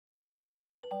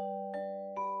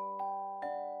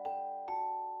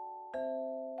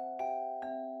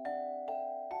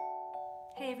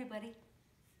Hey everybody,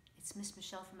 it's Miss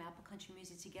Michelle from Apple Country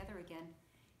Music Together again,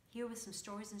 here with some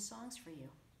stories and songs for you.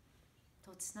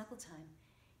 So it's snuggle time.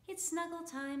 It's snuggle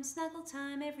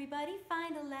time, everybody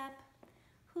find a lap.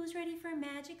 Who's ready for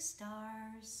magic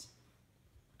stars?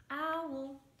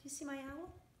 Owl, do you see my owl?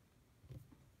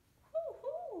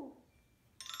 Hoo-hoo.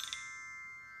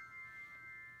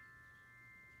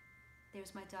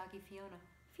 There's my doggy Fiona.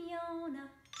 Fiona.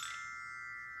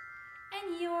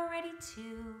 And you're ready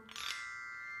too.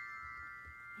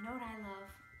 You know what I love?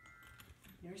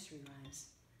 Nursery rhymes.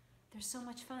 They're so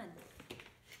much fun.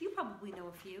 You probably know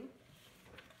a few.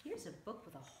 Here's a book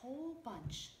with a whole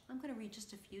bunch. I'm going to read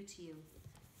just a few to you.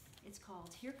 It's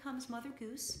called Here Comes Mother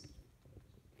Goose,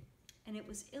 and it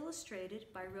was illustrated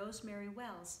by Rosemary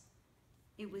Wells.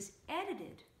 It was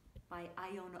edited by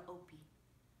Iona Opie.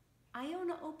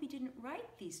 Iona Opie didn't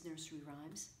write these nursery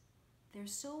rhymes. They're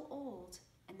so old,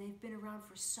 and they've been around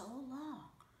for so long.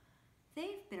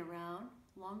 They've been around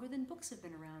longer than books have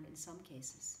been around in some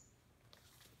cases.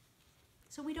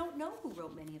 So we don't know who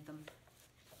wrote many of them.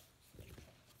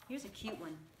 Here's a cute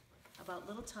one about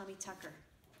little Tommy Tucker.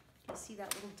 You see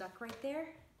that little duck right there?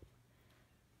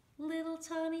 Little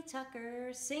Tommy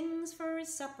Tucker sings for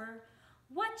his supper.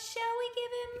 What shall we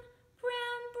give him?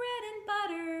 Brown bread and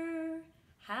butter.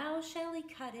 How shall he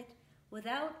cut it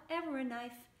without ever a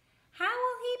knife? How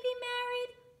will he be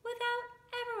married without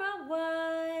ever a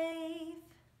wife?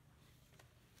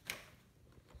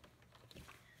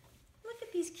 Look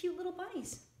at these cute little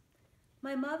bunnies.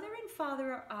 My mother and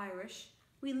father are Irish.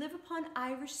 We live upon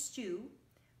Irish stew.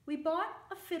 We bought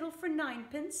a fiddle for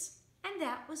 9p, and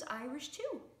that was Irish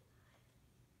too.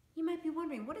 You might be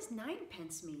wondering, what does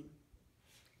 9p mean?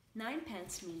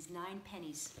 9p means 9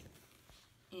 pennies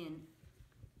in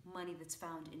money that's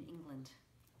found in England.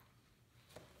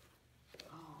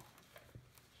 Oh,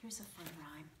 here's a fun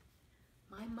rhyme.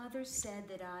 My mother said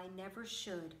that I never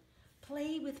should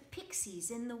play with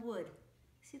pixies in the wood.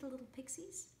 See the little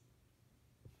pixies?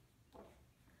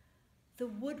 The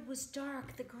wood was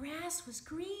dark, the grass was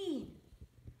green.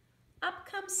 Up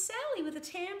comes Sally with a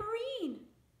tambourine.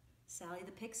 Sally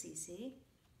the pixie, see?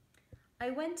 I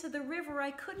went to the river,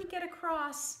 I couldn't get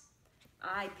across.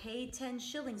 I paid 10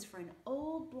 shillings for an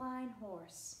old blind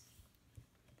horse.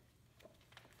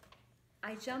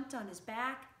 I jumped on his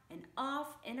back and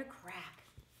off in a crack.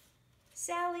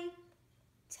 Sally,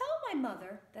 tell my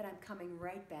mother that I'm coming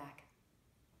right back.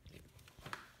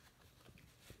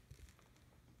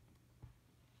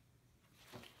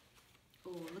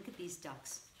 Oh, look at these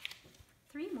ducks.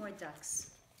 3 more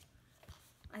ducks.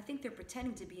 I think they're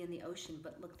pretending to be in the ocean,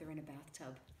 but look, they're in a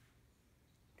bathtub.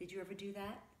 Did you ever do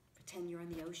that? Pretend you're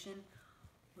in the ocean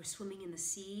or swimming in the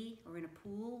sea or in a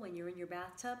pool when you're in your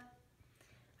bathtub?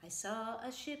 I saw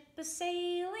a ship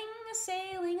a-sailing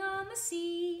on the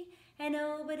sea, and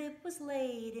oh, but it was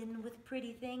laden with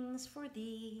pretty things for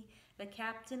thee. The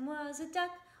captain was a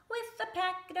duck with a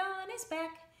packet on his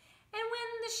back, and when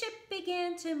the ship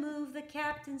began to move, the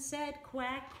captain said,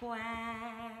 quack,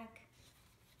 quack.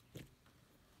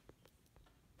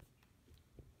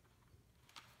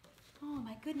 Oh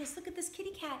my goodness, look at this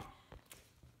kitty cat.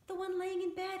 The one laying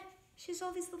in bed. She has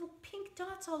all these little pink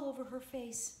dots all over her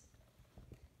face.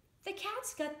 The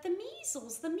cat's got the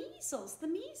measles, the measles, the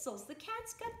measles. The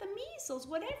cat's got the measles.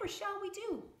 Whatever shall we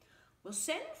do? We'll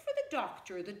send for the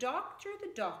doctor, the doctor,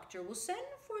 the doctor. We'll send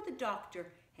for the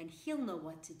doctor, and he'll know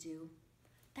what to do.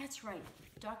 That's right.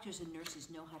 Doctors and nurses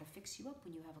know how to fix you up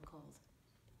when you have a cold.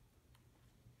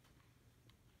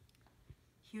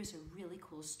 Here's a really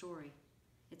cool story.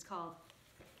 It's called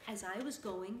As I Was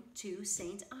Going to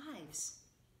St. Ives.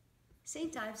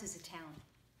 St. Ives is a town.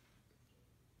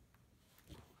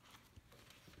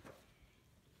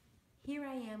 Here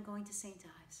I am going to St.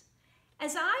 Ives.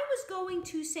 As I was going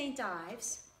to St.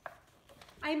 Ives,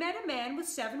 I met a man with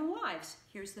 7 wives.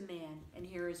 Here's the man, and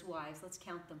here are his wives. Let's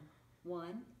count them.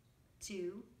 1,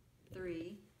 2,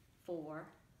 3, 4,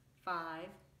 5,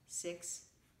 6,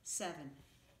 7.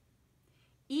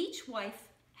 Each wife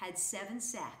had 7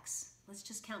 sacks. Let's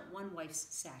just count one wife's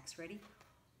sacks. Ready?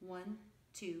 1,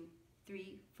 2,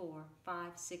 3, 4,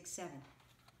 5, 6, 7.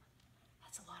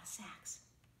 That's a lot of sacks.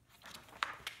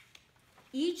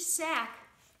 Each sack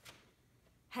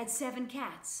had 7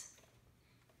 cats.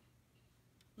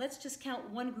 Let's just count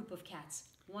one group of cats.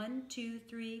 1, 2,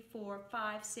 3, 4,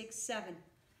 5, 6, 7.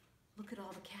 Look at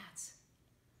all the cats.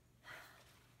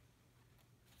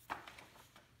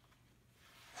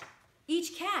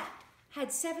 Each cat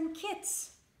had 7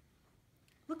 kits.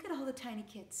 Look at all the tiny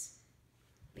kits,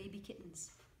 baby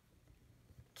kittens.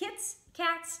 Kits,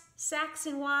 cats, sacks,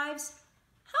 and wives.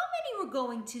 How many were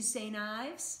going to St.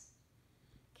 Ives?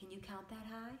 Can you count that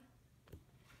high?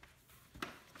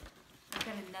 I've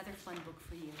got another fun book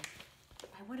for you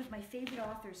by one of my favorite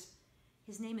authors.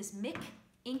 His name is Mick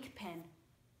Inkpen.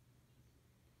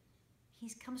 He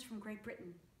comes from Great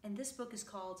Britain, and this book is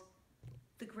called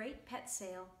The Great Pet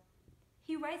Sale.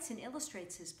 He writes and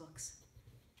illustrates his books,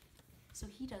 so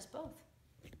he does both.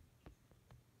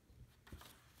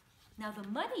 Now the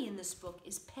money in this book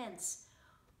is pence,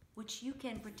 which you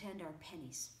can pretend are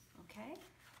pennies, okay?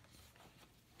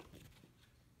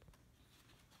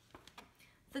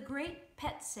 The Great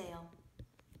Pet Sale.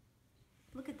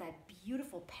 Look at that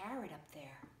beautiful parrot up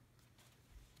there.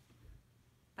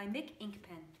 By Mick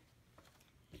Inkpen.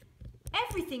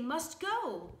 Everything must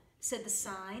go, said the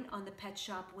sign on the pet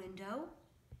shop window.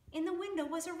 In the window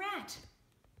was a rat.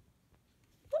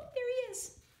 Oh, there he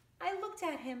is. I looked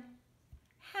at him.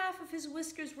 Half of his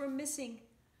whiskers were missing.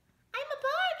 I'm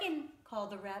a bargain,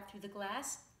 called the rat through the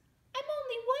glass. I'm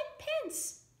only 1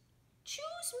 pence.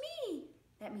 Choose me.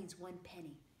 That means 1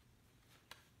 penny.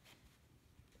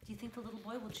 Do you think the little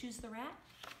boy will choose the rat?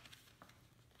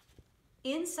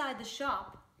 Inside the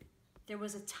shop, there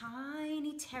was a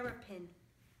tiny terrapin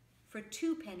for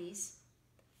 2 pennies,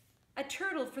 a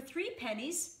turtle for 3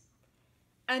 pennies,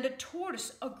 and a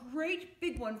tortoise, a great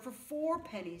big one, for 4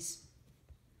 pennies.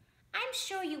 I'm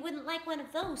sure you wouldn't like one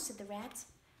of those, said the rat,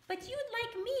 but you'd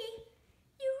like me.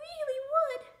 You really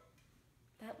would.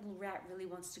 That little rat really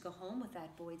wants to go home with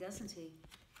that boy, doesn't he?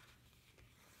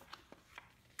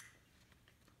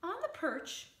 On the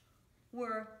perch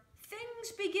were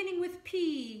things beginning with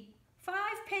P, 5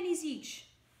 pennies each.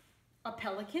 A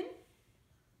pelican,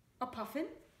 a puffin,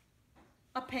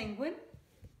 a penguin,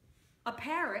 a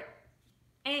parrot,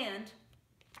 and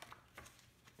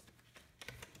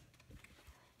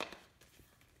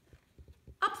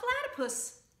a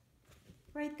platypus.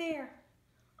 Right there.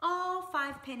 All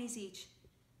 5 pennies each.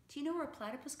 Do you know where a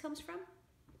platypus comes from?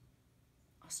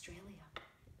 Australia.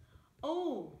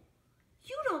 Oh,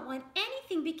 you don't want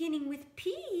anything beginning with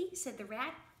P, said the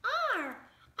rat. R.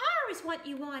 R is what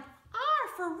you want.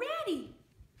 R for ratty.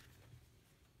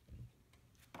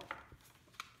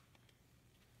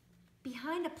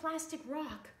 Behind a plastic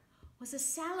rock was a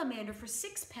salamander for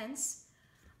 6 pence,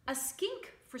 a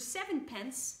skink for 7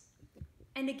 pence,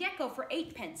 and a gecko for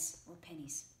 8 pence, or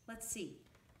pennies. Let's see.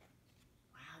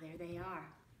 Wow, there they are.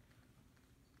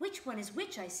 Which one is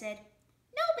which, I said.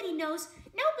 Nobody knows,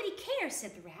 nobody cares,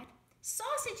 said the rat.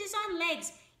 Sausages on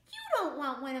legs. You don't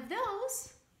want one of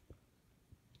those.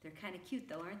 They're kind of cute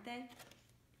though, aren't they?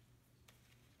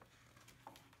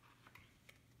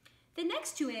 The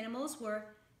next 2 animals were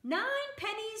 9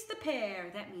 pennies the pair.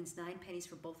 That means 9 pennies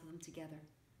for both of them together.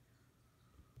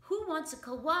 Who wants a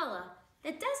koala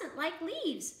that doesn't like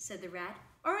leaves, said the rat,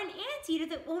 or an anteater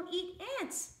that won't eat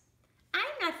ants? I'm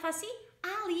not fussy.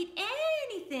 I'll eat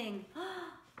anything.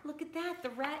 Look at that.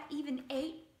 The rat even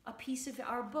ate a piece of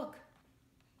our book.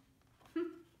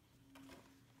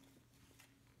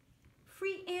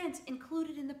 Free ant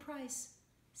included in the price.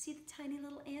 See the tiny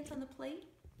little ant on the plate?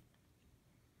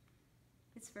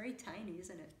 It's very tiny,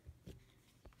 isn't it?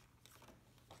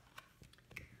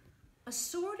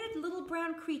 Assorted little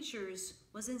brown creatures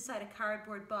was inside a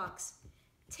cardboard box.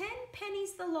 10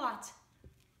 pennies the lot.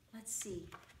 Let's see.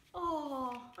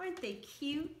 Oh, aren't they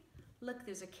cute? Look,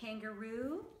 there's a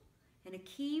kangaroo and a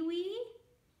kiwi,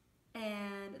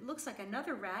 and it looks like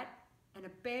another rat and a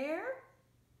bear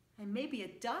and maybe a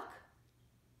duck.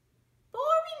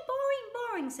 Boring, boring,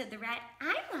 boring, said the rat.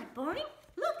 I'm not boring.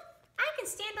 Look, I can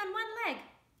stand on 1 leg.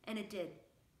 And it did.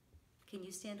 Can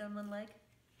you stand on 1 leg?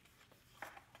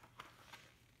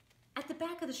 At the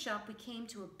back of the shop, we came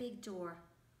to a big door.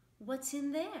 What's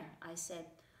in there? I said.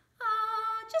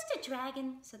 Just a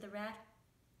dragon, said the rat.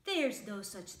 There's no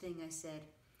such thing, I said.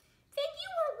 Then you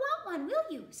won't want one, will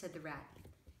you? Said the rat.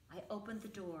 I opened the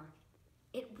door.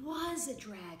 It was a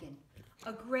dragon.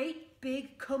 A great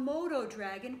big Komodo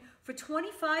dragon for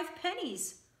 25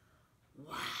 pennies.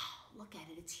 Wow, look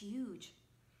at it, it's huge.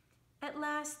 At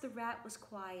last, the rat was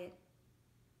quiet.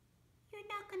 You're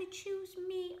not going to choose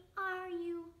me, are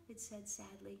you? It said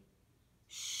sadly.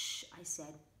 Shh, I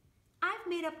said. I've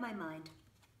made up my mind.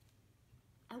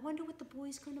 I wonder what the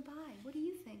boy's going to buy. What do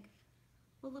you think?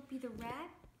 Will it be the rat?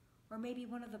 Or maybe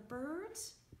one of the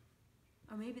birds?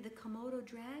 Or maybe the Komodo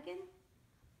dragon?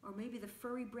 Or maybe the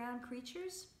furry brown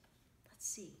creatures? Let's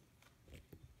see.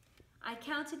 I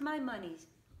counted my money.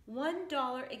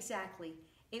 $1 exactly.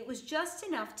 It was just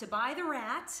enough to buy the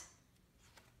rat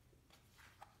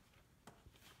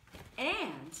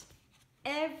and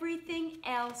everything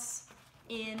else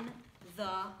in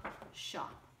the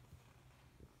shop.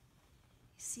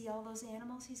 You see all those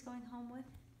animals he's going home with?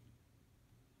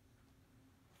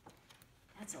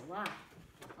 That's a lot.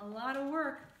 A lot of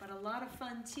work, but a lot of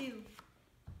fun too.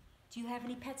 Do you have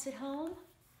any pets at home?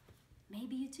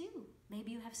 Maybe you do.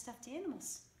 Maybe you have stuffed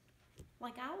animals,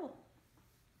 like Owl.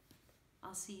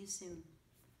 I'll see you soon.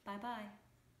 Bye-bye.